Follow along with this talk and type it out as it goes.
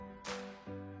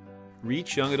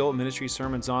Reach Young Adult Ministry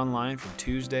Sermons online from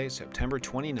Tuesday, September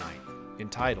 29th,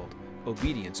 entitled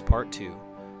Obedience Part 2,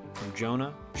 from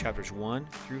Jonah chapters 1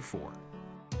 through 4.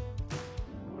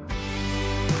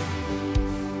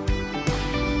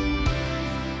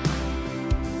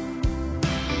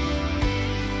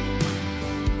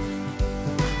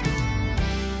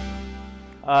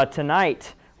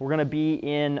 Tonight we're going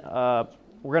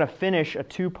to finish a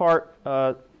two-part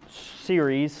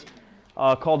series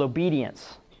called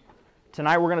Obedience.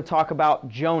 Tonight we're going to talk about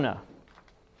Jonah.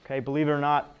 Okay, believe it or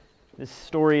not, this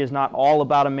story is not all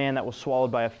about a man that was swallowed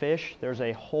by a fish. There's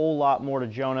a whole lot more to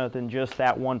Jonah than just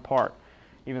that one part,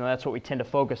 even though that's what we tend to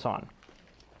focus on.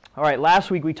 All right,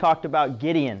 last week we talked about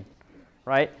Gideon,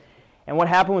 right? And what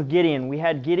happened with Gideon? We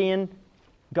had Gideon,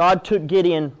 God took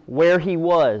Gideon where he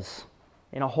was,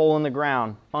 in a hole in the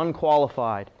ground,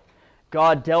 unqualified.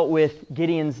 God dealt with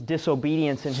Gideon's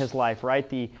disobedience in his life, right?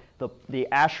 The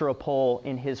Asherah pole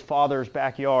in his father's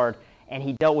backyard, and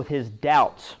he dealt with his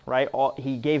doubts, right?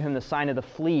 He gave him the sign of the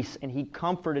fleece, and he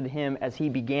comforted him as he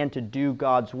began to do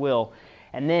God's will.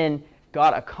 And then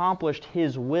God accomplished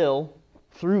his will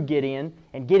through Gideon,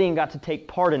 and Gideon got to take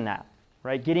part in that,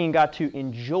 right? Gideon got to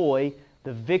enjoy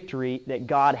the victory that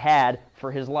God had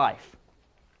for his life.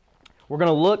 We're going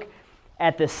to look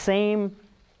at the same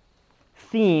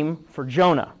theme for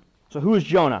Jonah. So who is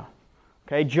Jonah?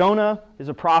 Okay, Jonah is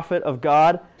a prophet of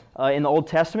God in the Old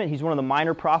Testament. He's one of the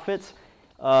minor prophets.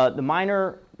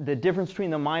 The difference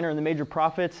between the minor and the major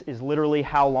prophets is literally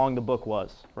how long the book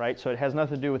was, right? So it has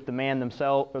nothing to do with the man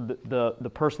themselves or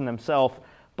the person themselves,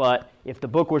 but if the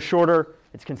book was shorter,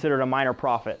 it's considered a minor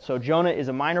prophet. So Jonah is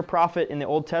a minor prophet in the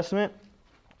Old Testament,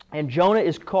 and Jonah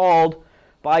is called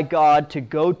by God to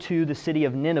go to the city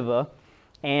of Nineveh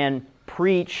and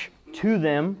preach to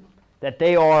them that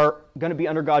they are going to be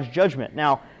under God's judgment.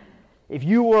 Now, if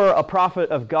you were a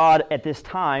prophet of God at this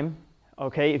time,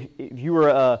 okay, if you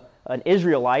were an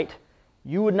Israelite,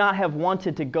 you would not have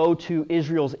wanted to go to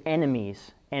Israel's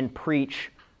enemies and preach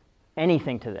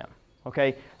anything to them,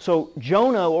 okay? So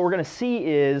Jonah, what we're going to see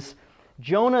is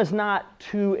Jonah's not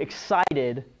too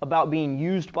excited about being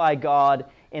used by God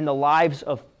in the lives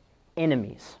of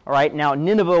enemies, all right? Now,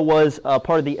 Nineveh was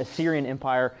part of the Assyrian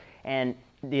Empire, and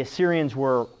the Assyrians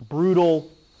were brutal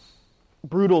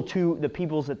to the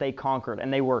peoples that they conquered,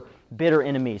 and they were bitter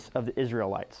enemies of the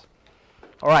Israelites.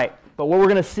 All right, but what we're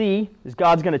going to see is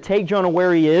God's going to take Jonah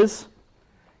where he is.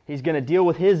 He's going to deal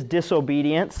with his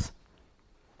disobedience,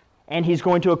 and he's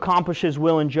going to accomplish his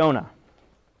will in Jonah.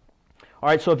 All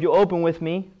right, so if you open with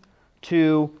me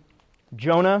to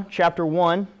Jonah chapter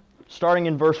 1, starting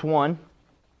in verse 1.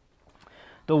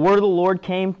 The word of the Lord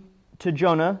came to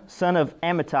Jonah, son of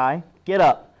Amittai, "Get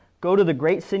up, go to the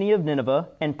great city of Nineveh,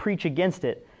 and preach against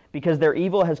it, because their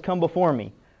evil has come before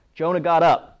me." Jonah got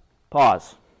up.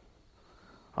 Pause.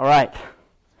 All right.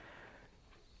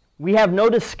 We have no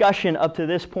discussion up to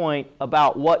this point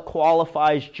about what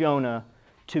qualifies Jonah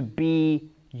to be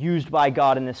used by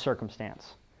God in this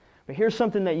circumstance. But here's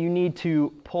something that you need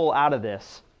to pull out of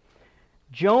this.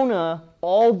 Jonah,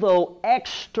 although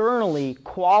externally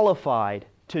qualified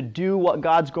to do what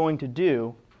God's going to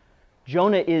do,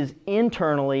 Jonah is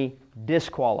internally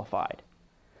disqualified.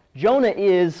 Jonah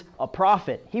is a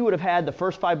prophet. He would have had the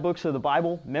first 5 books of the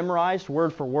Bible memorized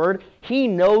word for word. He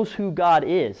knows who God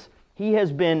is. He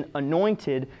has been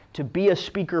anointed to be a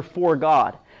speaker for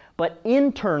God. But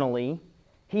internally,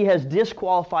 he has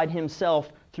disqualified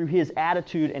himself through his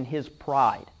attitude and his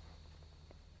pride.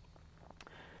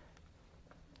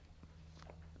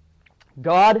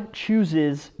 God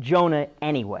chooses Jonah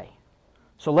anyway.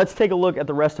 So let's take a look at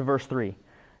the rest of verse 3.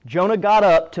 Jonah got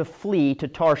up to flee to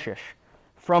Tarshish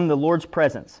from the Lord's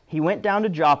presence. He went down to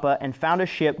Joppa and found a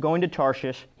ship going to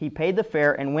Tarshish. He paid the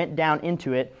fare and went down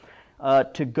into it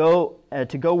to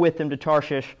go with them to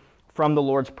Tarshish from the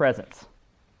Lord's presence.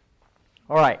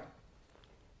 All right.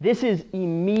 This is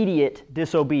immediate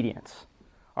disobedience.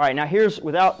 All right, now here's,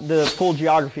 without the full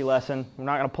geography lesson, we're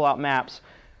not going to pull out maps.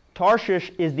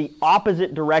 Tarshish is the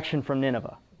opposite direction from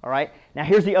Nineveh, all right? Now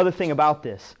here's the other thing about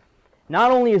this.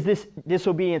 Not only is this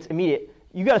disobedience immediate,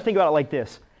 you got to think about it like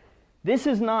this.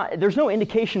 There's no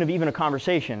indication of even a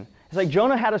conversation. It's like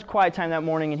Jonah had his quiet time that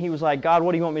morning, and he was like, "God,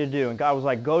 what do you want me to do?" And God was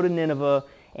like, "Go to Nineveh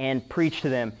and preach to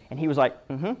them." And he was like,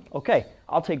 "Okay,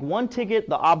 I'll take one ticket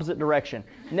the opposite direction."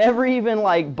 Never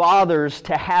even bothers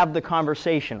to have the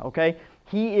conversation, okay?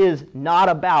 He is not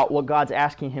about what God's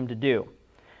asking him to do.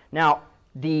 Now,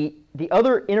 the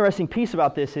other interesting piece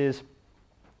about this is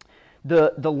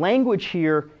the language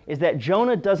here is that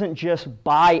Jonah doesn't just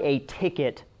buy a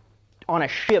ticket on a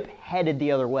ship headed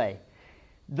the other way.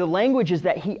 The language is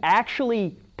that he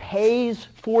actually pays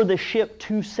for the ship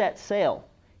to set sail.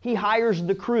 He hires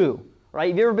the crew, right?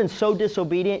 Have you ever been so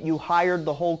disobedient you hired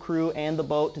the whole crew and the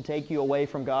boat to take you away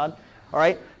from God? All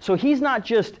right? So he's not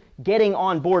just getting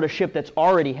on board a ship that's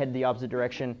already headed the opposite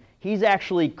direction. He's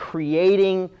actually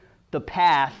creating the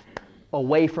path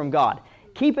away from God.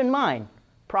 Keep in mind,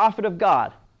 prophet of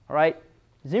God, all right?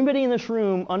 Is anybody in this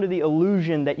room under the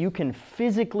illusion that you can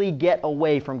physically get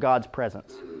away from God's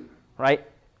presence, right?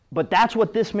 But that's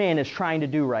what this man is trying to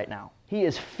do right now. He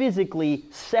is physically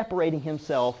separating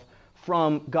himself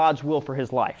from God's will for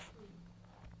his life.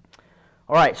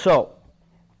 All right, so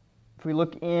if we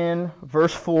look in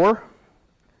verse 4,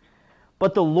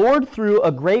 but the Lord threw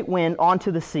a great wind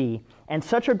onto the sea, and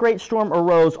such a great storm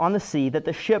arose on the sea that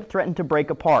the ship threatened to break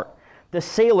apart. The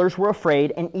sailors were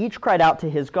afraid, and each cried out to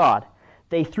his God.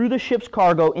 They threw the ship's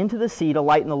cargo into the sea to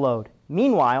lighten the load.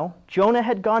 Meanwhile, Jonah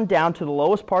had gone down to the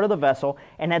lowest part of the vessel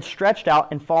and had stretched out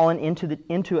and fallen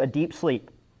into a deep sleep.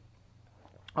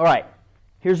 All right,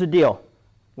 here's the deal.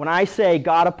 When I say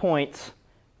God appoints,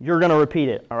 you're going to repeat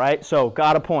it, all right? So,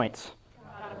 God appoints.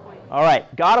 God appoints. All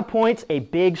right, God appoints a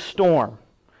big storm,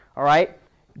 all right?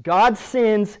 God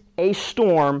sends a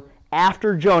storm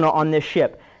after Jonah on this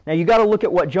ship. Now, you got to look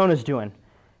at what Jonah's doing.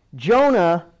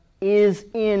 Jonah is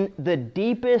in the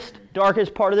deepest,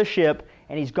 darkest part of the ship,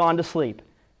 and he's gone to sleep.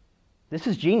 This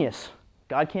is genius.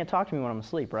 God can't talk to me when I'm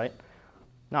asleep, right?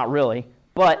 Not really.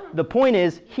 But the point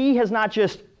is, he has not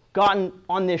just gotten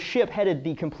on this ship headed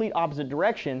the complete opposite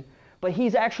direction, but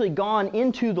he's actually gone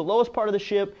into the lowest part of the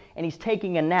ship, and he's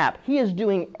taking a nap. He is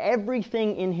doing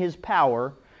everything in his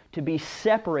power to be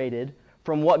separated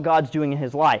from what God's doing in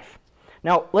his life.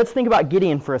 Now, let's think about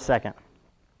Gideon for a second.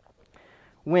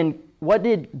 What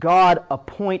did God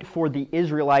appoint for the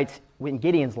Israelites in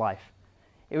Gideon's life?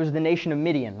 It was the nation of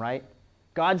Midian, right?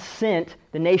 God sent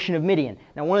the nation of Midian.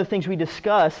 Now, one of the things we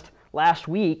discussed last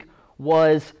week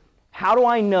was, how do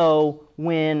I know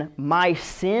when my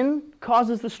sin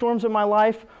causes the storms of my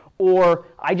life, or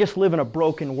I just live in a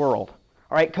broken world?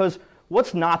 All right, because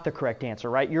what's not the correct answer,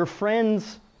 right? Your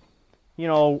friend's,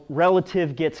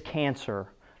 relative gets cancer.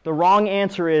 The wrong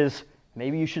answer is,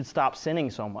 maybe you should stop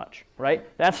sinning so much, right?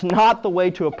 That's not the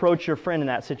way to approach your friend in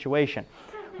that situation.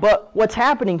 But what's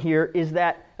happening here is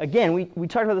that, again, we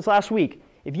talked about this last week.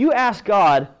 If you ask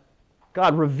God,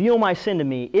 reveal my sin to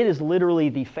me, it is literally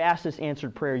the fastest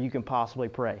answered prayer you can possibly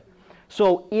pray.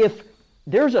 So if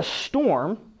there's a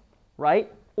storm,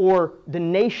 right, or the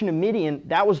nation of Midian,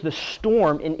 that was the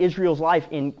storm in Israel's life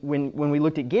when we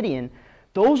looked at Gideon,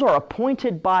 those are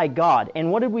appointed by God.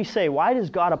 And what did we say? Why does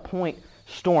God appoint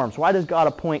storms? Why does God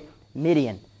appoint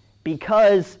Midian?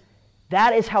 Because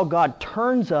that is how God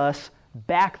turns us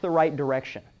back the right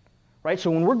direction, right?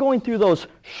 So when we're going through those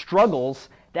struggles,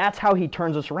 that's how he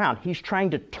turns us around. He's trying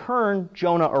to turn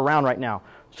Jonah around right now.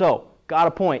 So, God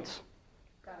appoints.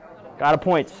 God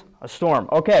appoints a storm.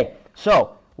 Okay,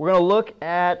 so we're going to look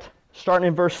at, starting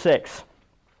in verse 6.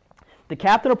 The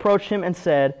captain approached him and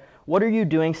said, "What are you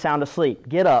doing sound asleep?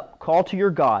 Get up, call to your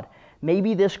God.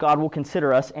 Maybe this God will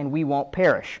consider us and we won't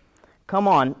perish." "Come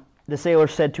on," the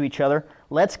sailors said to each other,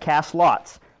 "let's cast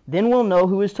lots. Then we'll know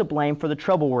who is to blame for the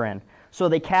trouble we're in." So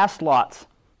they cast lots,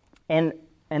 and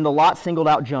the lot singled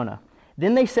out Jonah.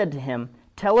 Then they said to him,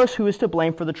 "Tell us who is to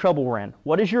blame for the trouble we're in.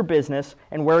 What is your business,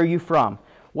 and where are you from?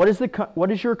 What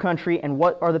is your country, and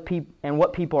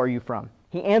what people are you from?"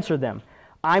 He answered them,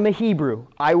 "I'm a Hebrew.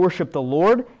 I worship the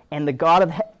Lord and the God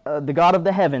of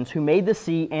the heavens, who made the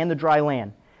sea and the dry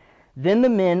land." Then the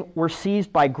men were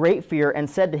seized by great fear and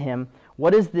said to him,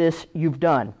 "What is this you've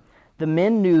done?" The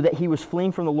men knew that he was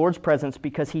fleeing from the Lord's presence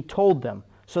because he told them.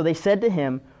 So they said to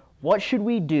him, "What should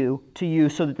we do to you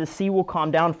so that the sea will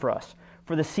calm down for us?"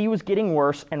 For the sea was getting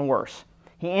worse and worse.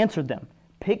 He answered them,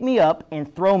 "Pick me up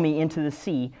and throw me into the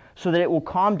sea so that it will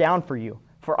calm down for you.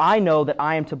 For I know that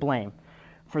I am to blame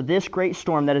for this great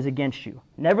storm that is against you."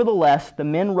 Nevertheless, the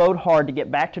men rowed hard to get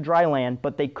back to dry land,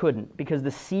 but they couldn't, because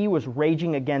the sea was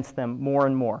raging against them more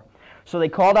and more. So they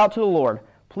called out to the Lord,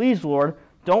 "Please, Lord,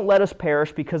 don't let us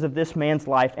perish because of this man's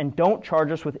life, and don't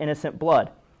charge us with innocent blood.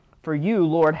 For you,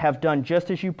 Lord, have done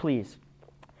just as you please."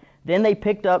 Then they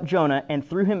picked up Jonah and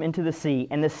threw him into the sea,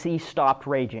 and the sea stopped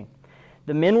raging.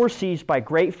 The men were seized by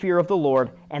great fear of the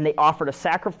Lord, and they offered a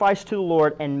sacrifice to the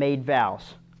Lord and made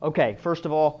vows. Okay, first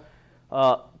of all,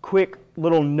 quick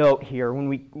little note here.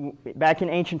 Back in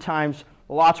ancient times,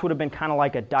 lots would have been kind of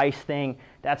like a dice thing.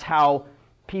 That's how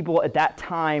people at that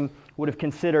time would have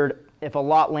considered, if a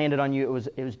lot landed on you,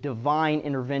 it was divine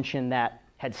intervention that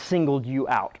had singled you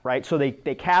out, right? So they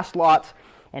cast lots,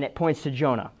 and it points to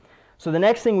Jonah. So the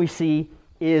next thing we see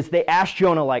is they ask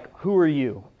Jonah, "Who are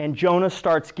you?" And Jonah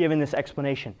starts giving this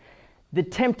explanation. The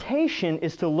temptation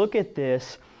is to look at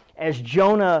this as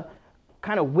Jonah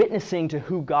kind of witnessing to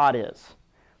who God is.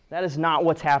 That is not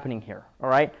what's happening here, all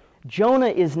right? Jonah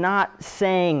is not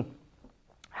saying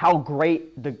how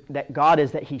great that God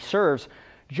is that he serves.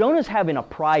 Jonah's having a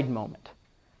pride moment.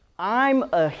 I'm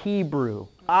a Hebrew.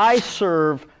 I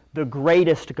serve the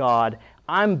greatest God.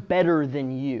 I'm better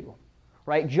than you,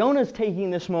 right? Jonah's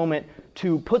taking this moment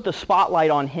to put the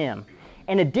spotlight on him.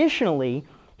 And additionally,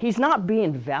 he's not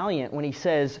being valiant when he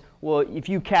says, well, if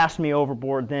you cast me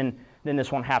overboard, then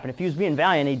this won't happen. If he was being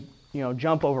valiant, he'd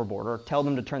jump overboard or tell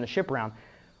them to turn the ship around.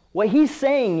 What he's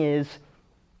saying is,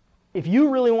 if you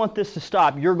really want this to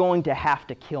stop, you're going to have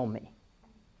to kill me.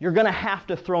 You're going to have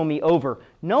to throw me over,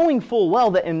 knowing full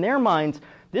well that in their minds,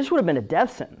 this would have been a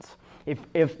death sentence.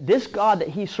 If this God that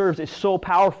he serves is so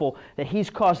powerful that he's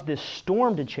caused this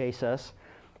storm to chase us,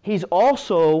 he's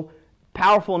also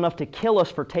powerful enough to kill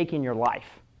us for taking your life.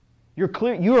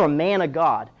 You're a man of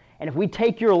God, and if we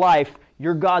take your life,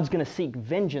 your God's going to seek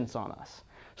vengeance on us.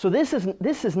 So this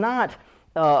is not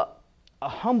a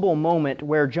humble moment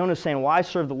where Jonah's saying, well, I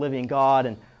serve the living God,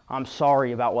 and I'm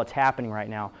sorry about what's happening right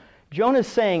now. Jonah's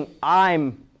saying,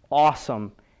 I'm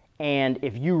awesome, and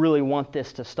if you really want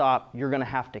this to stop, you're going to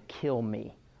have to kill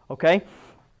me. Okay?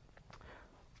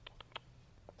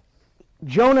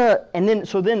 Jonah,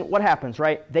 so then what happens,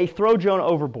 right? They throw Jonah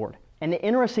overboard. And the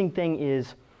interesting thing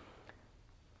is,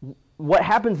 what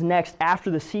happens next after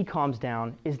the sea calms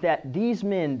down is that these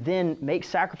men then make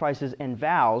sacrifices and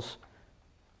vows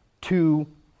to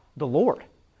the Lord.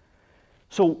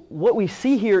 So what we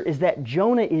see here is that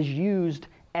Jonah is used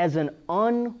as an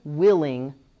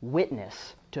unwilling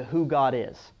witness to who God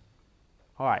is.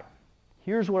 All right,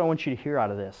 here's what I want you to hear out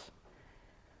of this.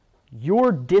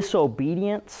 Your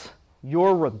disobedience,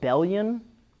 your rebellion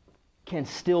can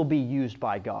still be used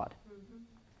by God.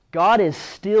 God is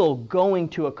still going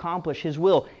to accomplish His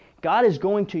will. God is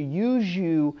going to use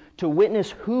you to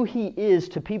witness who He is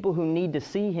to people who need to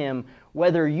see Him,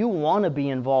 whether you want to be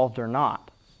involved or not.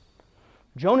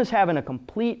 Jonah's having a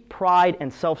complete pride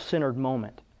and self-centered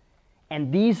moment.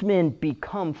 And these men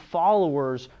become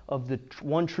followers of the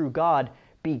one true God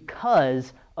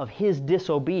because of his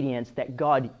disobedience that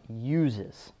God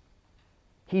uses.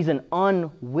 He's an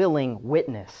unwilling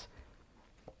witness.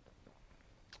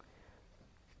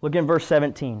 Look in verse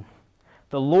 17.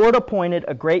 The Lord appointed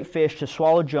a great fish to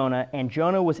swallow Jonah, and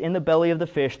Jonah was in the belly of the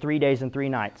fish 3 days and 3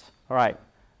 nights. All right.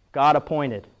 God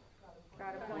appointed.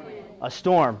 God appointed. A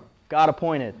storm. God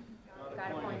appointed.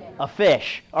 God appointed. A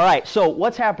fish. All right. So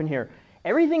what's happened here?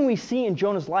 Everything we see in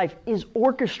Jonah's life is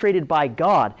orchestrated by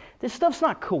God. This stuff's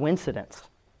not coincidence,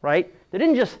 right? They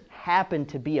didn't just happen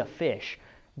to be a fish.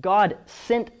 God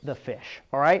sent the fish.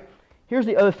 All right. Here's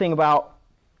the other thing about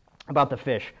the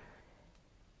fish.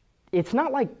 It's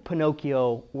not like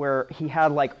Pinocchio where he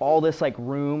had like all this like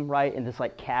room, right, in this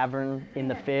like cavern in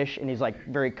the fish, and he's like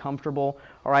very comfortable,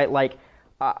 all right? Like,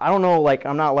 I don't know, like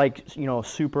I'm not like,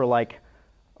 super like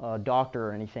a doctor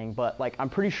or anything, but like I'm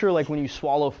pretty sure like when you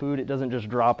swallow food, it doesn't just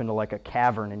drop into like a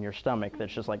cavern in your stomach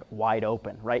that's just like wide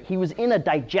open, right? He was in a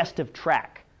digestive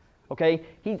tract, okay?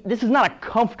 This is not a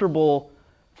comfortable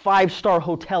 5-star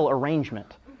hotel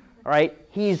arrangement, all right?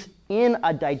 He's in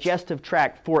a digestive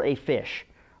tract for a fish.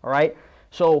 All right,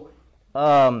 so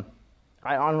I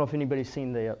don't know if anybody's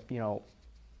seen the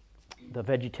the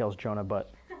VeggieTales Jonah,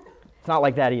 but it's not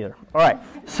like that either. All right,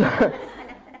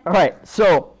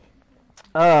 so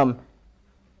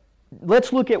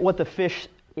let's look at what the fish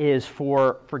is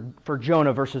for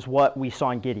Jonah versus what we saw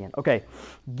in Gideon. Okay,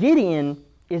 Gideon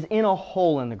is in a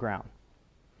hole in the ground.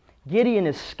 Gideon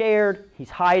is scared. He's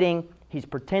hiding. He's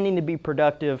pretending to be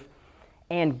productive,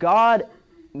 and God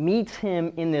meets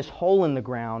him in this hole in the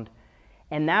ground,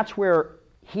 and that's where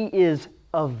he is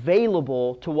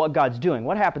available to what God's doing.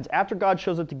 What happens after God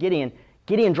shows up to Gideon?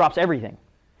 Gideon drops everything.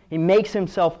 He makes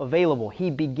himself available. He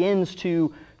begins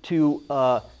to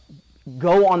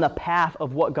go on the path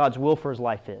of what God's will for his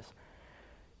life is.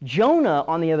 Jonah,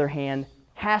 on the other hand,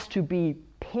 has to be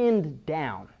pinned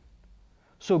down.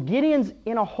 So Gideon's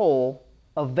in a hole,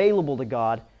 available to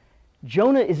God.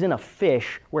 Jonah is in a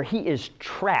fish where he is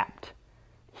trapped.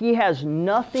 He has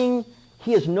nothing,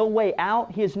 he has no way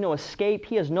out, he has no escape,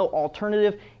 he has no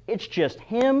alternative. It's just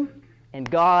him and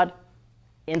God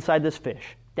inside this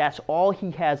fish. That's all he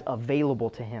has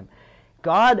available to him.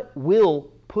 God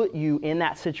will put you in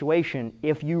that situation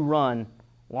if you run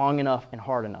long enough and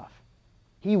hard enough.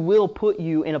 He will put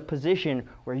you in a position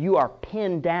where you are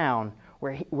pinned down,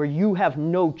 where you have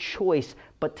no choice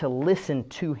but to listen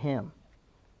to him.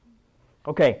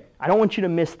 Okay, I don't want you to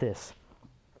miss this.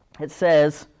 It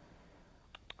says,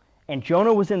 And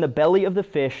Jonah was in the belly of the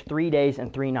fish 3 days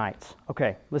and 3 nights.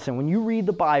 Okay, listen, when you read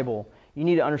the Bible, you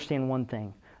need to understand one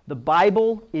thing. The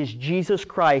Bible is Jesus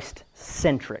Christ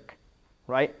centric,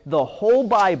 right? The whole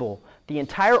Bible, the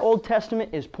entire Old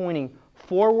Testament is pointing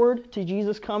forward to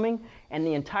Jesus coming, and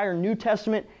the entire New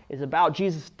Testament is about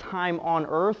Jesus' time on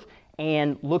earth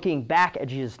and looking back at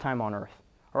Jesus' time on earth.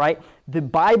 All right? The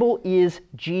Bible is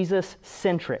Jesus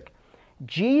centric.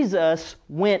 Jesus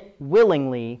went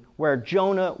willingly where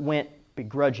Jonah went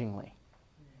begrudgingly.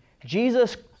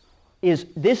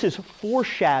 This is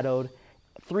foreshadowed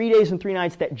 3 days and 3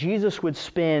 nights that Jesus would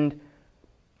spend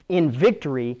in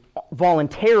victory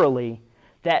voluntarily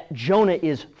that Jonah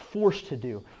is forced to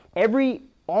do.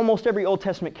 Almost every Old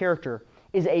Testament character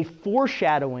is a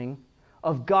foreshadowing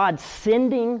of God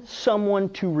sending someone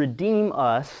to redeem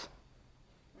us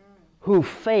who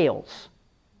fails,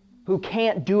 who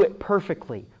can't do it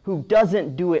perfectly, who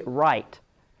doesn't do it right.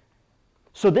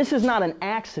 So this is not an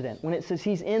accident when it says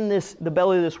he's in the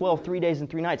belly of this whale 3 days and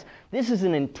 3 nights. This is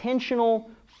an intentional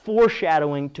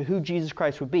foreshadowing to who Jesus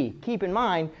Christ would be. Keep in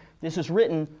mind, this is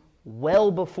written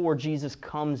well before Jesus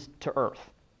comes to earth.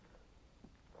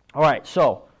 All right,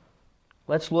 so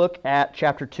let's look at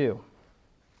chapter 2.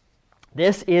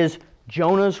 This is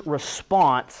Jonah's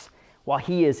response while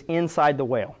he is inside the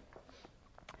whale.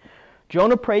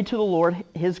 Jonah prayed to the Lord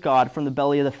his God from the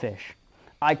belly of the fish.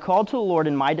 I called to the Lord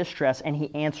in my distress, and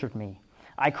he answered me.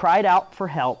 I cried out for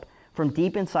help from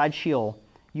deep inside Sheol.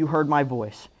 You heard my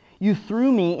voice. You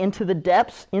threw me into the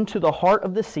depths, into the heart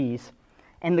of the seas,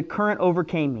 and the current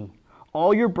overcame me.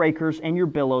 All your breakers and your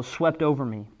billows swept over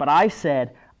me. But I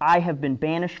said, I have been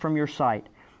banished from your sight.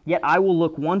 Yet I will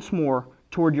look once more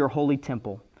toward your holy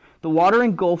temple. The water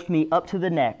engulfed me up to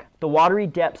the neck. The watery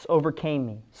depths overcame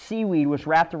me. Seaweed was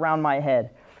wrapped around my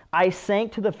head. I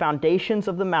sank to the foundations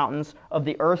of the mountains of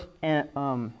the earth,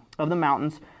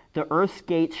 the earth's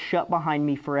gates shut behind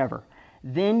me forever.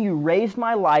 Then you raised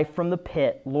my life from the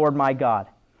pit, Lord my God.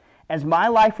 As my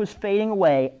life was fading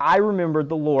away, I remembered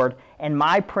the Lord, and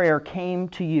my prayer came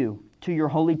to you, to your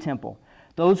holy temple.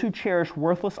 Those who cherish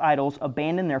worthless idols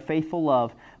abandon their faithful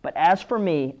love. But as for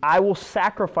me, I will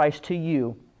sacrifice to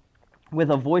you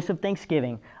with a voice of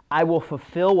thanksgiving. I will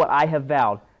fulfill what I have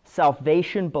vowed.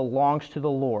 Salvation belongs to the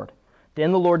Lord.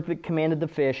 Then the Lord commanded the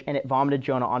fish, and it vomited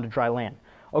Jonah onto dry land.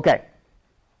 Okay,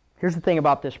 here's the thing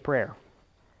about this prayer.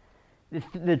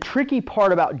 The tricky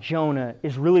part about Jonah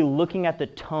is really looking at the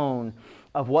tone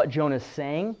of what Jonah's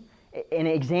saying and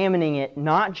examining it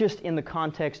not just in the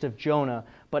context of Jonah,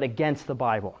 but against the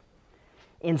Bible.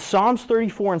 In Psalms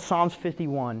 34 and Psalms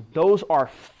 51, those are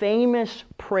famous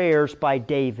prayers by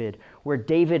David where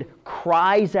David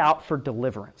cries out for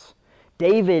deliverance.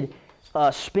 David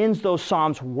spends those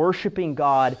psalms worshiping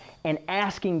God and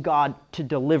asking God to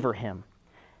deliver him.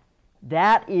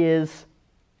 That is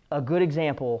a good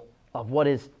example of what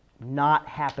is not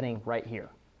happening right here.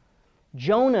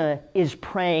 Jonah is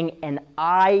praying an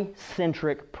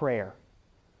I-centric prayer.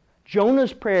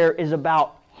 Jonah's prayer is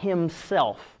about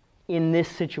himself in this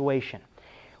situation.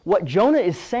 What Jonah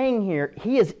is saying here,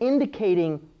 he is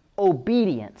indicating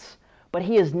obedience, but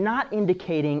he is not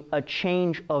indicating a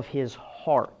change of his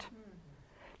heart.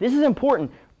 This is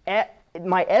important.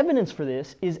 My evidence for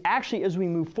this is actually as we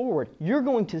move forward, you're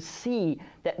going to see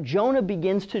that Jonah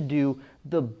begins to do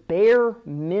the bare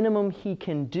minimum he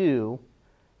can do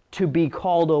to be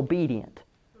called obedient.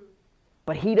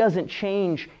 But he doesn't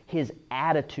change his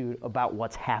attitude about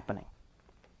what's happening.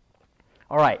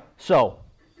 All right, so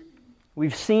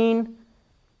we've seen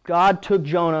God took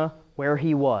Jonah where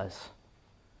he was.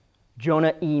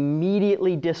 Jonah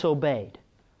immediately disobeyed.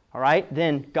 All right,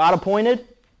 then God appointed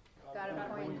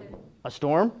a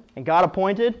storm, and God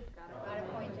appointed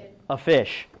a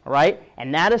fish. All right,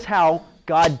 and that is how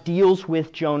God deals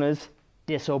with Jonah's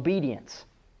disobedience.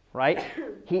 Right?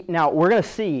 Now, we're going to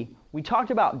see, we talked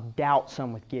about doubt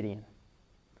some with Gideon.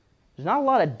 There's not a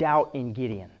lot of doubt in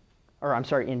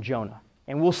in Jonah.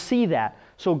 And we'll see that.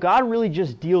 So God really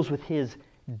just deals with his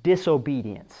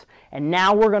disobedience. And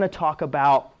now we're going to talk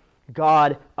about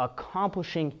God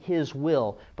accomplishing his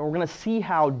will. But we're going to see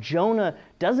how Jonah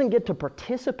doesn't get to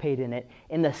participate in it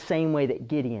in the same way that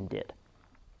Gideon did.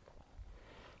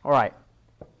 All right.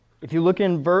 If you look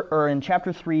in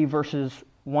chapter 3, verses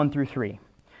 1 through 3.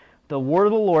 The word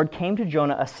of the Lord came to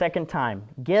Jonah a second time.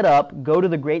 Get up, go to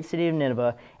the great city of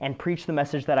Nineveh, and preach the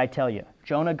message that I tell you.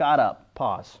 Jonah got up.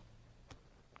 Pause.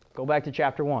 Go back to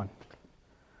chapter 1.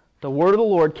 The word of the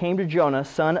Lord came to Jonah,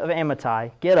 son of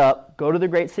Amittai. Get up, go to the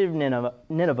great city of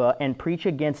Nineveh, and preach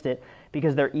against it,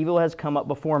 because their evil has come up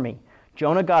before me.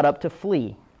 Jonah got up to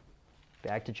flee.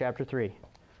 Back to chapter 3.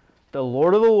 the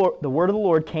word of the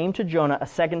Lord came to Jonah a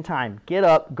second time. Get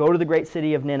up, go to the great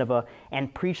city of Nineveh,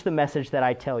 and preach the message that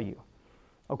I tell you.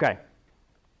 Okay,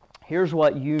 here's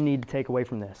what you need to take away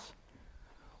from this.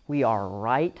 We are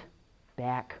right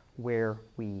back where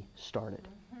we started.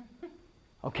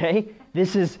 Okay?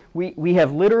 We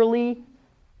have landed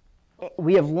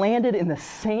in the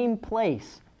same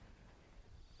place.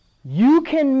 You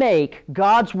can make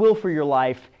God's will for your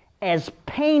life as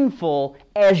painful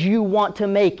as you want to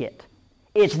make it.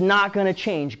 It's not going to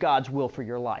change God's will for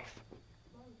your life.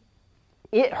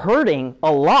 It hurting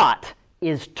a lot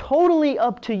is totally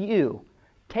up to you.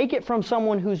 Take it from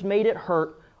someone who's made it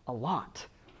hurt a lot.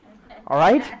 All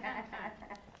right?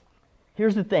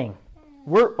 Here's the thing.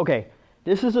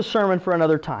 This is a sermon for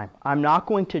another time. I'm not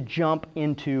going to jump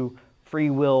into free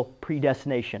will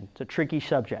predestination. It's a tricky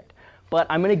subject. But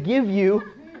I'm going to give you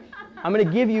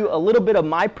a little bit of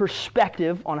my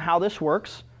perspective on how this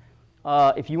works.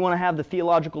 If you want to have the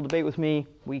theological debate with me,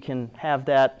 we can have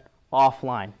that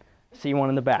offline. See one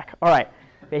in the back. All right.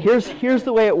 Okay, here's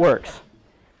the way it works.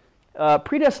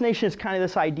 Predestination is kind of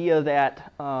this idea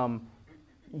that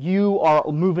you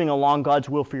are moving along God's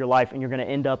will for your life and you're going to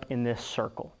end up in this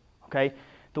circle. Okay?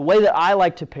 The way that I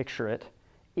like to picture it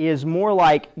is more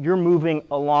like you're moving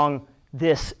along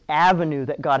this avenue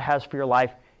that God has for your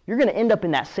life. You're going to end up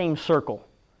in that same circle.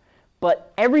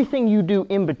 But everything you do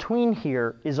in between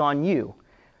here is on you.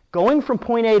 Going from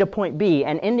point A to point B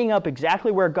and ending up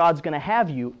exactly where God's going to have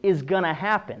you is going to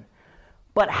happen.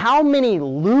 But how many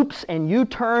loops and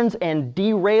U-turns and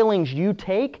derailings you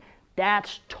take,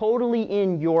 that's totally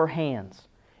in your hands.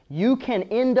 You can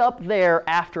end up there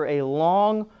after a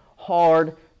long,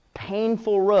 hard,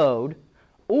 painful road,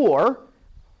 or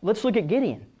let's look at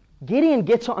Gideon. Gideon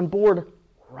gets on board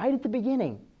right at the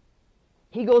beginning.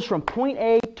 He goes from point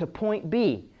A to point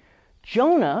B.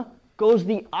 Jonah goes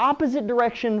the opposite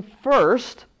direction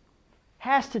first,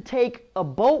 has to take a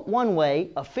boat one way,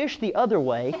 a fish the other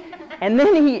way, and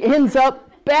then he ends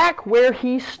up back where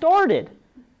he started.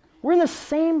 We're in the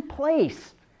same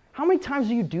place. How many times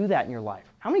do you do that in your life?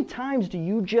 How many times do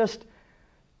you just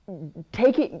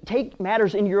take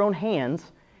matters into your own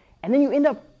hands, and then you end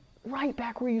up right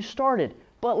back where you started,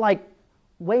 but like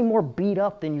way more beat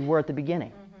up than you were at the beginning?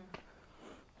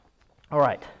 Mm-hmm. All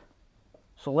right.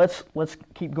 So let's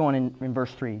keep going in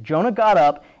verse 3. Jonah got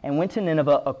up and went to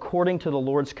Nineveh according to the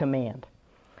Lord's command.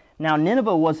 Now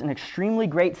Nineveh was an extremely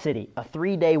great city, a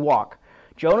 3-day walk.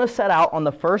 Jonah set out on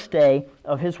the first day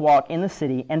of his walk in the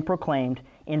city and proclaimed,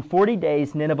 "In 40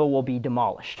 days Nineveh will be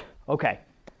demolished." Okay,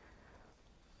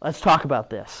 let's talk about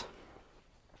this.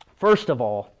 First of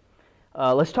all,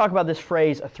 let's talk about this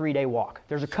phrase, a 3-day walk.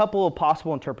 There's a couple of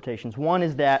possible interpretations. One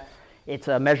is that it's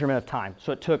a measurement of time.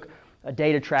 So it took a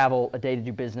day to travel, a day to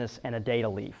do business, and a day to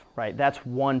leave, right? That's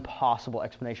one possible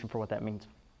explanation for what that means.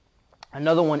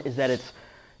 Another one is that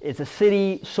it's a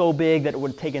city so big that it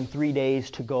would have taken 3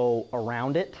 days to go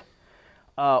around it.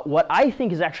 What I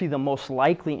think is actually the most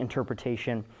likely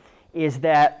interpretation is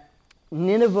that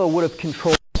Nineveh would have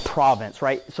controlled the province,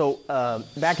 right? So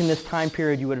back in this time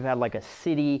period, you would have had like a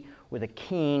city with a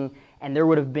king, and there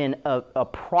would have been a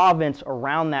province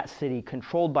around that city,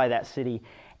 controlled by that city.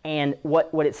 And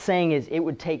what it's saying is it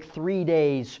would take 3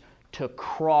 days to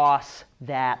cross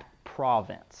that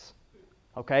province.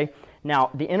 Okay? Now,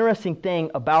 the interesting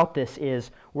thing about this is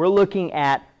we're looking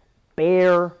at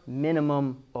bare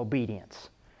minimum obedience.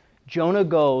 Jonah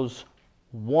goes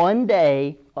 1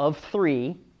 day of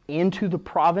 3 into the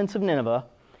province of Nineveh,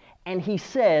 and he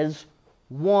says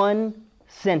one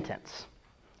sentence.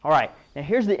 All right, now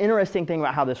here's the interesting thing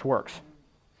about how this works.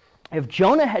 If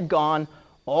Jonah had gone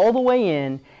all the way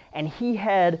in and he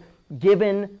had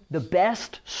given the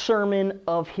best sermon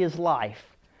of his life,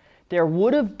 there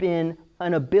would have been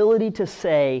an ability to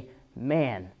say,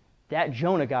 man, that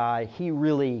Jonah guy, he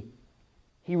really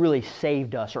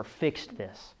saved us or fixed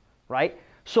this, right?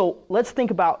 So let's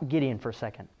think about Gideon for a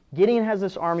second. Gideon has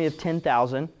this army of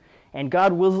 10,000, and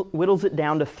God whittles it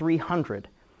down to 300.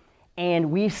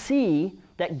 And we see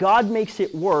that God makes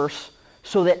it worse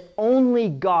so that only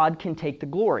God can take the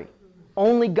glory.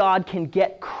 Only God can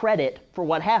get credit for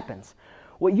what happens.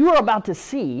 What you are about to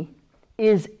see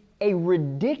is a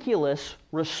ridiculous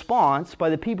response by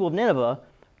the people of Nineveh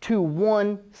to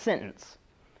one sentence,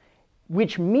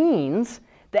 which means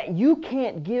that you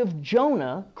can't give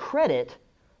Jonah credit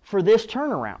for this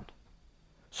turnaround.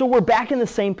 So we're back in the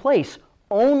same place.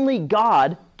 Only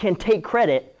God can take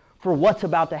credit for what's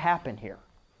about to happen here.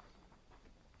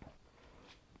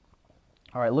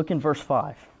 All right, look in verse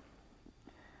 5.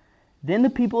 Then the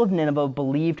people of Nineveh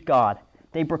believed God.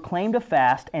 They proclaimed a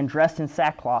fast and dressed in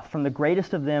sackcloth, from the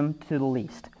greatest of them to the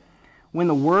least. When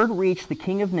the word reached the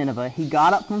king of Nineveh, he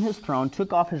got up from his throne,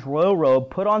 took off his royal robe,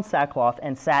 put on sackcloth,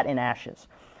 and sat in ashes.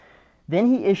 Then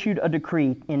he issued a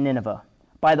decree in Nineveh.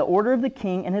 By the order of the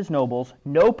king and his nobles,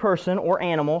 no person or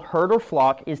animal, herd or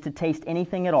flock, is to taste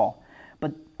anything at all,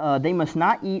 but they must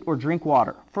not eat or drink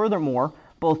water. Furthermore,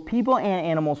 both people and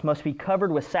animals must be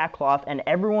covered with sackcloth, and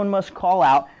everyone must call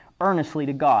out earnestly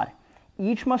to God.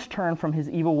 Each must turn from his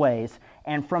evil ways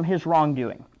and from his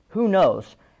wrongdoing. Who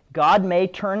knows? God may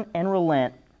turn and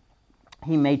relent.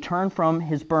 He may turn from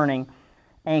his burning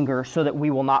anger so that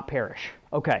we will not perish.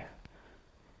 Okay,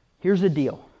 here's the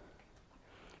deal.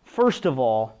 First of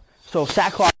all, so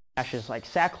sackcloth and ashes, like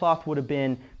sackcloth would have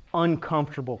been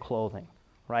uncomfortable clothing,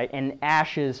 right? And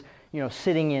ashes,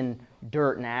 sitting in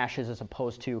dirt and ashes as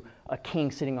opposed to a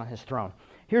king sitting on his throne.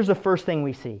 Here's the first thing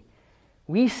we see.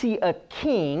 We see a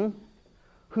king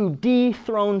who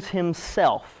dethrones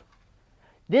himself.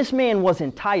 This man was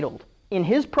entitled. In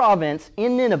his province,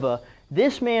 in Nineveh,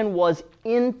 this man was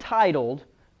entitled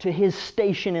to his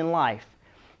station in life.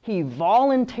 He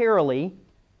voluntarily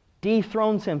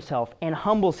dethrones himself and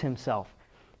humbles himself.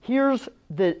 Here's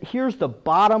the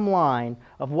bottom line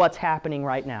of what's happening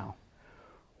right now.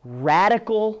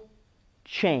 Radical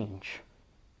change.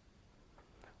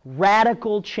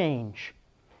 Radical change.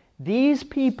 These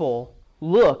people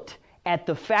looked at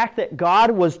the fact that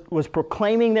God was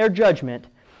proclaiming their judgment,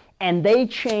 and they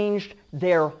changed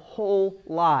their whole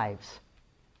lives.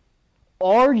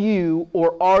 Are you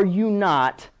or are you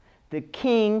not the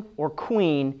king or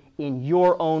queen in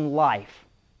your own life?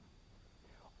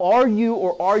 Are you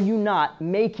or are you not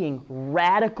making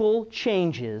radical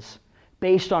changes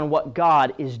based on what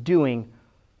God is doing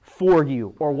for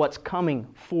you or what's coming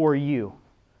for you?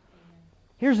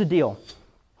 Here's the deal.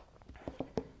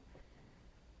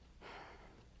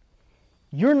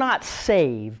 You're not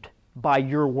saved by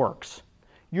your works.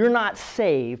 You're not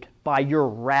saved by your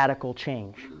radical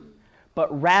change.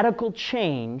 But radical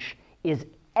change is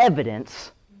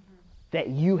evidence that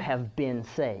you have been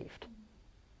saved.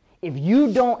 If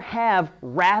you don't have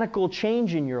radical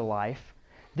change in your life,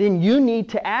 then you need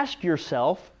to ask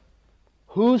yourself,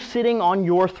 who's sitting on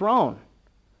your throne?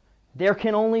 There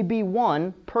can only be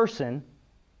one person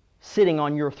sitting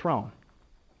on your throne.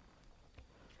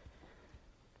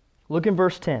 Look in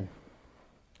verse 10.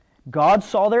 God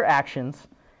saw their actions,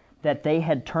 that they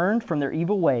had turned from their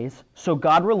evil ways, so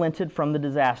God relented from the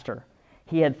disaster.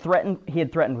 He had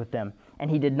threatened with them, and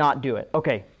he did not do it.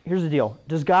 Okay, here's the deal.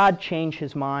 Does God change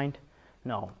his mind?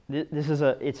 No.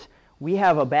 We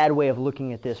have a bad way of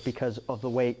looking at this because of the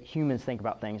way humans think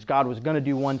about things. God was going to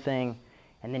do one thing,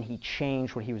 and then he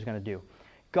changed what he was going to do.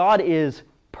 God is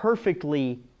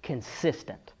perfectly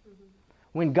consistent.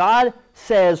 When God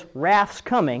says wrath's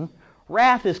coming,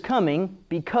 wrath is coming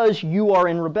because you are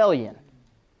in rebellion.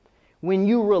 When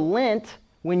you relent,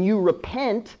 when you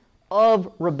repent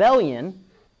of rebellion,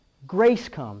 grace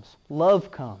comes,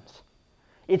 love comes.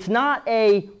 It's not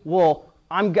I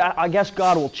guess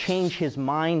God will change his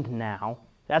mind now.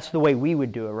 That's the way we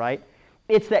would do it, right?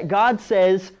 It's that God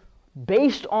says,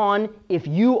 based on if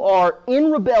you are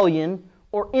in rebellion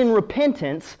or in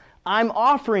repentance, I'm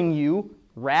offering you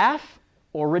wrath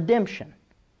or redemption.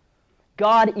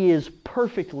 God is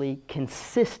perfectly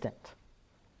consistent.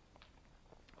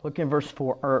 Look in verse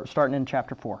 4, or starting in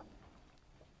chapter 4.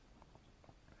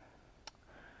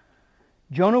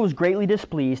 Jonah was greatly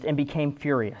displeased and became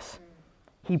furious.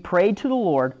 He prayed to the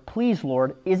Lord, "Please,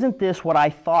 Lord, isn't this what I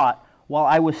thought while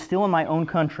I was still in my own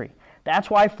country?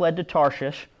 That's why I fled to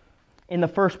Tarshish in the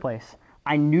first place.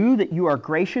 I knew that you are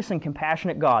gracious and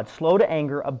compassionate God, slow to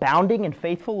anger, abounding in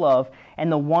faithful love,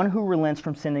 and the one who relents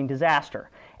from sending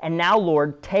disaster. And now,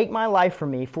 Lord, take my life from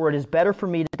me, for it is better for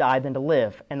me to die than to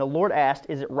live." And the Lord asked,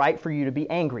 "Is it right for you to be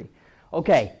angry?"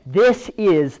 Okay, this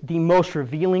is the most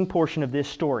revealing portion of this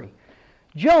story.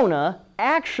 Jonah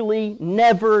actually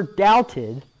never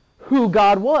doubted who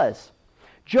God was.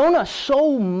 Jonah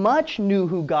so much knew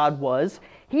who God was,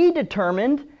 he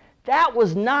determined that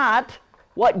was not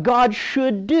what God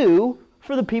should do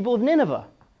for the people of Nineveh.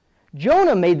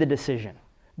 Jonah made the decision.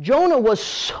 Jonah was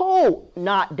so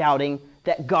not doubting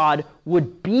that God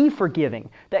would be forgiving,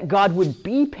 that God would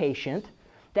be patient,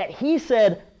 that he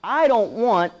said, I don't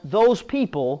want those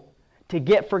people to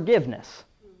get forgiveness.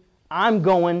 I'm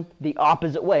going the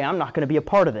opposite way. I'm not going to be a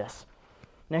part of this.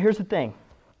 Now here's the thing.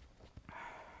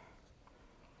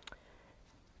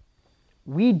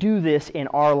 We do this in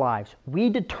our lives. We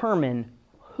determine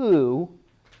who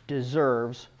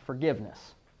deserves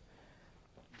forgiveness.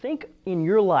 Think in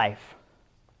your life,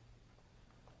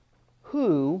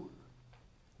 who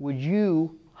would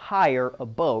you hire a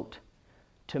boat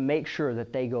to make sure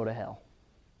that they go to hell?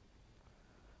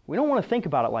 We don't want to think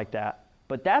about it like that,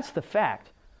 but that's the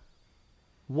fact.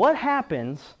 What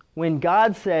happens when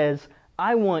God says,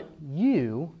 I want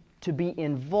you to be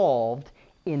involved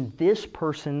in this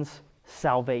person's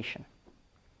salvation?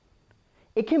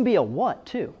 It can be a what,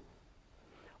 too.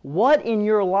 What in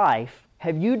your life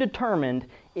have you determined,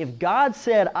 if God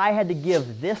said I had to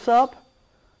give this up,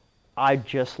 I'd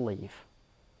just leave?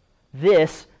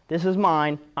 This is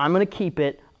mine. I'm going to keep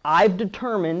it. I've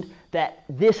determined that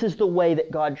this is the way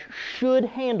that God should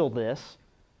handle this.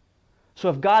 So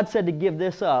if God said to give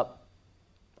this up,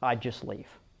 I'd just leave.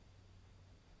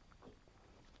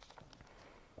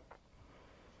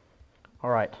 All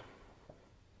right.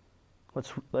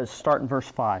 Let's start in verse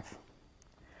 5.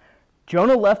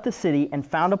 Jonah left the city and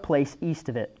found a place east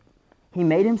of it. He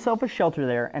made himself a shelter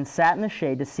there and sat in the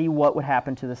shade to see what would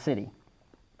happen to the city.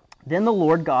 Then the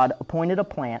Lord God appointed a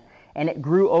plant, and it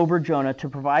grew over Jonah to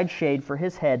provide shade for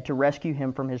his head to rescue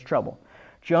him from his trouble.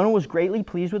 Jonah was greatly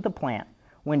pleased with the plant.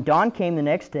 When dawn came the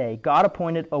next day, God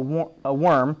appointed a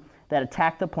worm that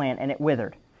attacked the plant, and it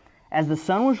withered. As the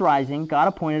sun was rising, God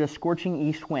appointed a scorching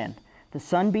east wind. The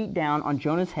sun beat down on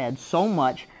Jonah's head so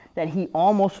much that he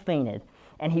almost fainted,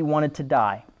 and he wanted to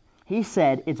die. He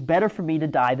said, "It's better for me to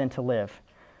die than to live."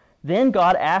 Then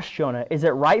God asked Jonah, "Is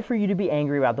it right for you to be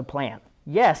angry about the plant?"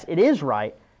 "Yes, it is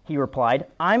right," he replied.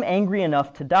 "I'm angry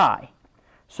enough to die."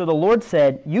 So the Lord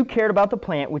said, "You cared about the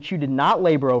plant which you did not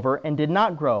labor over and did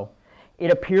not grow.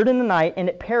 It appeared in the night, and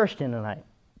it perished in the night.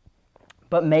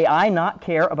 But may I not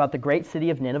care about the great city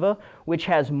of Nineveh, which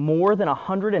has more than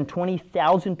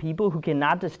 120,000 people who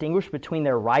cannot distinguish between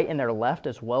their right and their left,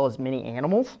 as well as many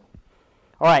animals?"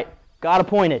 All right, God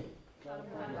appointed.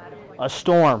 A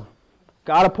storm.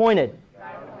 God appointed.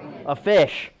 A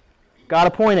fish. God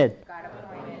appointed.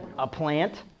 A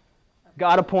plant.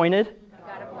 God appointed.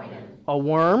 A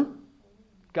worm.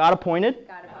 God appointed.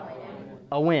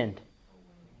 A wind.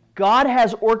 God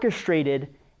has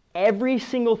orchestrated every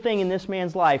single thing in this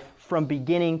man's life from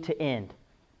beginning to end.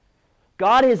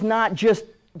 God is not just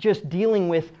dealing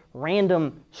with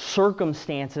random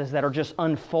circumstances that are just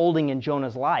unfolding in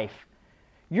Jonah's life.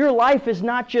 Your life is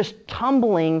not just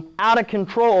tumbling out of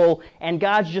control and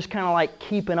God's just kind of like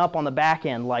keeping up on the back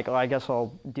end, like, oh, I guess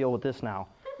I'll deal with this now.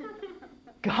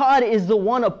 God is the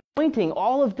one appointing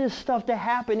all of this stuff to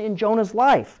happen in Jonah's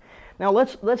life. Now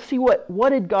let's see what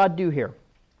did God do here.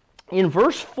 In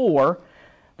verse 4,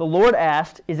 the Lord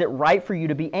asked, "Is it right for you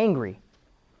to be angry?"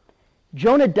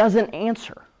 Jonah doesn't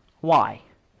answer. Why?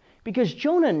 Because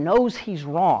Jonah knows he's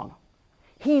wrong.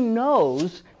 He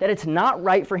knows that it's not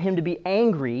right for him to be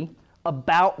angry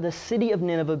about the city of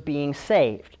Nineveh being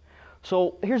saved.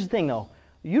 So here's the thing though.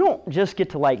 You don't just get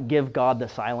to like give God the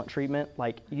silent treatment.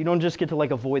 Like you don't just get to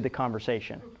like avoid the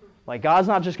conversation. Like God's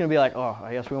not just going to be like, "Oh,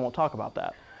 I guess we won't talk about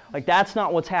that." Like that's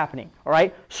not what's happening. All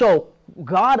right? So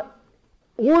God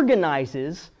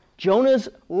organizes Jonah's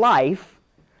life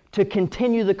to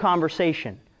continue the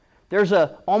conversation. There's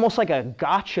almost like a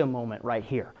gotcha moment right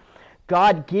here.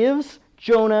 God gives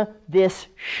Jonah this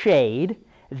shade,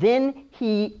 then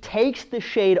he takes the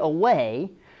shade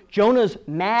away. Jonah's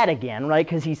mad again, right?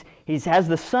 Because he has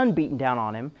the sun beating down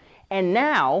on him. And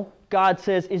now God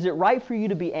says, "Is it right for you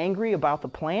to be angry about the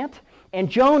plant?" And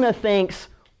Jonah thinks,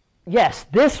 yes,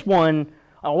 this one,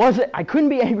 I couldn't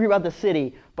be angry about the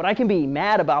city, but I can be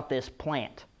mad about this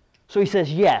plant. So he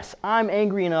says, yes, I'm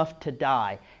angry enough to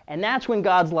die. And that's when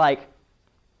God's like,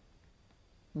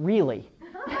 really?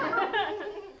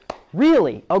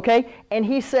 Really? Okay? And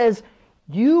he says,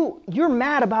 you're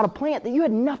mad about a plant that you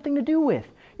had nothing to do with.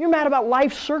 You're mad about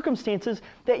life circumstances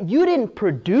that you didn't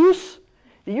produce.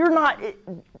 These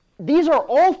are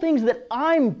all things that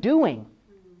I'm doing.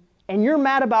 And you're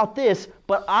mad about this,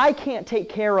 but I can't take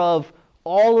care of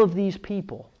all of these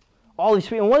people. All these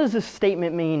people. And what does this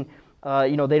statement mean?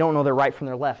 They don't know their right from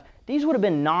their left. These would have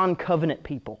been non-covenant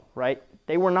people, right?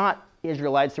 They were not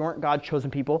Israelites. They weren't God-chosen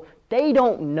people. They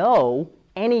don't know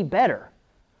any better.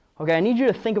 Okay, I need you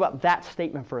to think about that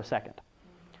statement for a second.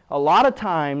 A lot of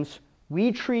times,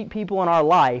 we treat people in our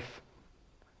life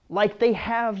like they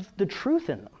have the truth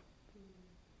in them.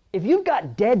 If you've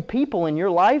got dead people in your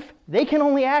life, they can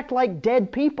only act like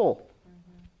dead people.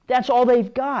 That's all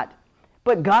they've got.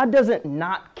 But God doesn't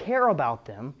not care about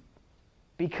them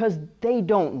because they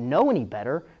don't know any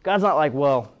better. God's not like,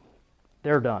 well,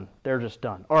 they're done. They're just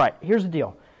done. All right, here's the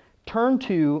deal. Turn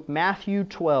to Matthew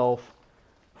 12,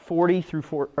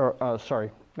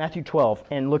 Matthew 12,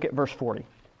 and look at verse 40.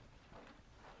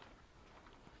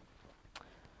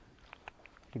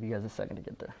 Give you guys a second to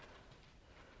get there.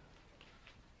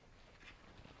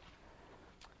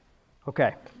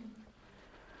 Okay.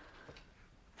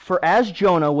 For as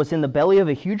Jonah was in the belly of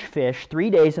a huge fish 3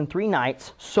 days and 3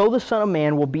 nights, so the Son of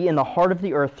Man will be in the heart of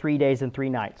the earth 3 days and 3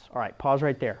 nights. All right, pause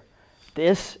right there.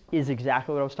 This is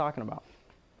exactly what I was talking about.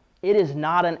 It is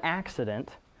not an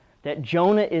accident that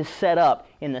Jonah is set up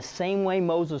in the same way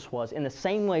Moses was, in the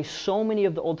same way so many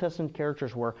of the Old Testament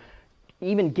characters were.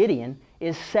 Even Gideon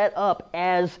is set up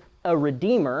as a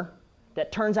redeemer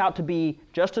that turns out to be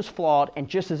just as flawed and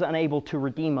just as unable to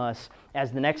redeem us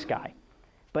as the next guy.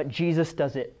 But Jesus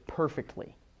does it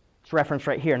perfectly. It's referenced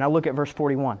right here. Now look at verse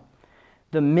 41.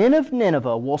 The men of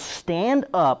Nineveh will stand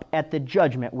up at the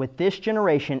judgment with this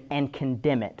generation and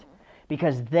condemn it,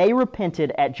 because they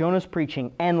repented at Jonah's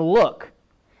preaching, and look,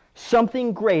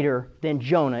 something greater than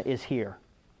Jonah is here.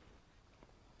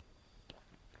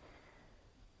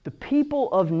 The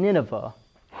people of Nineveh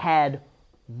had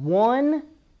one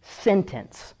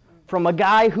sentence from a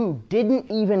guy who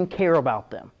didn't even care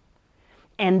about them.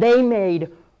 And they made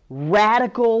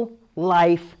radical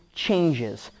life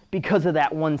changes because of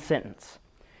that one sentence.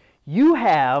 You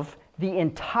have the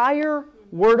entire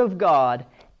Word of God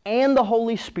and the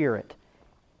Holy Spirit.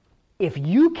 If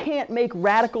you can't make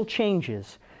radical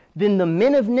changes, then the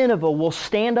men of Nineveh will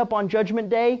stand up on Judgment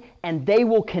Day and they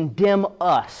will condemn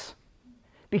us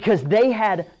because they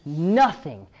had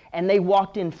nothing and they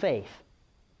walked in faith.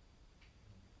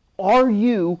 Are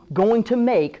you going to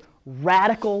make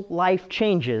radical life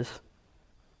changes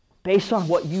based on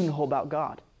what you know about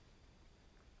God?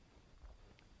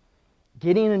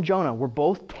 Gideon and Jonah were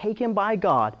both taken by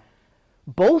God,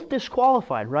 both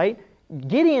disqualified, right?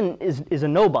 Gideon is a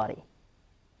nobody.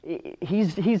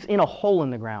 He's in a hole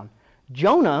in the ground.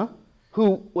 Jonah,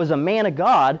 who was a man of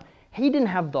God, he didn't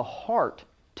have the heart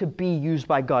to be used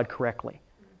by God correctly,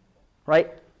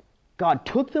 right? God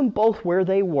took them both where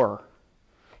they were.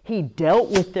 He dealt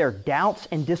with their doubts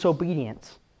and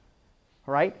disobedience,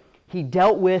 right? He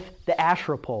dealt with the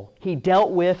Asherah pole. He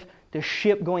dealt with the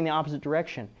ship going the opposite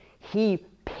direction. He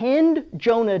pinned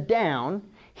Jonah down.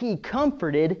 He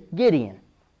comforted Gideon.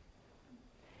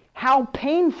 How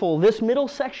painful this middle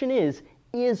section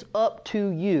is up to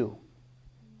you.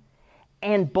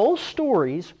 And both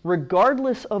stories,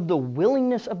 regardless of the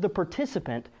willingness of the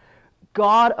participant,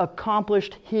 God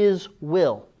accomplished His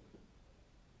will.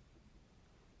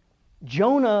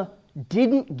 Jonah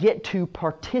didn't get to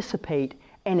participate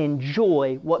and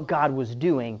enjoy what God was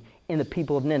doing in the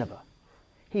people of Nineveh.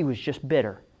 He was just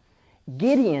bitter.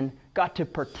 Gideon got to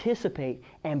participate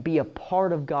and be a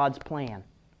part of God's plan.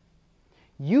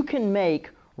 You can make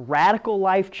radical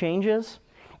life changes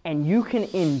and you can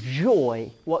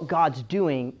enjoy what God's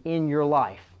doing in your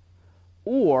life.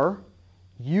 Or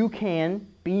you can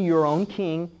be your own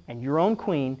king and your own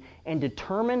queen and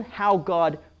determine how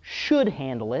God should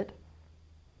handle it,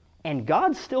 and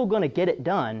God's still going to get it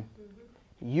done.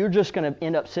 You're just going to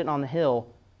end up sitting on the hill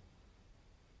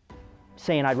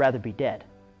saying, I'd rather be dead.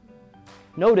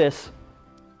 Notice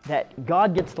that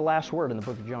God gets the last word in the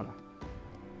book of Jonah.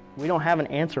 We don't have an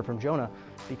answer from Jonah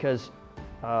because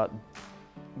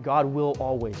God will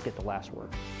always get the last word.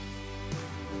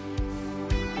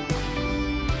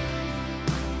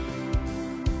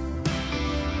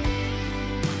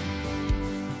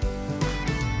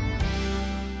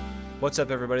 What's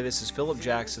up, everybody? This is Philip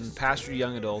Jackson, pastor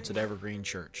young adults at Evergreen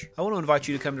Church. I want to invite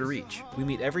you to come to Reach. We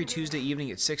meet every Tuesday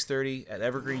evening at 6:30 at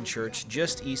Evergreen Church,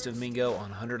 just east of Mingo on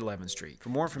 111th Street. For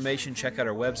more information, check out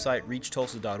our website,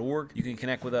 reachtulsa.org. You can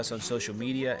connect with us on social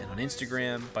media and on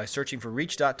Instagram by searching for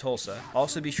reach.tulsa.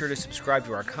 Also, be sure to subscribe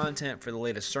to our content for the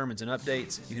latest sermons and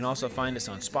updates. You can also find us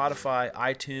on Spotify,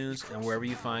 iTunes, and wherever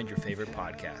you find your favorite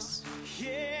podcasts.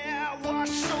 Yeah,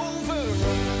 wash over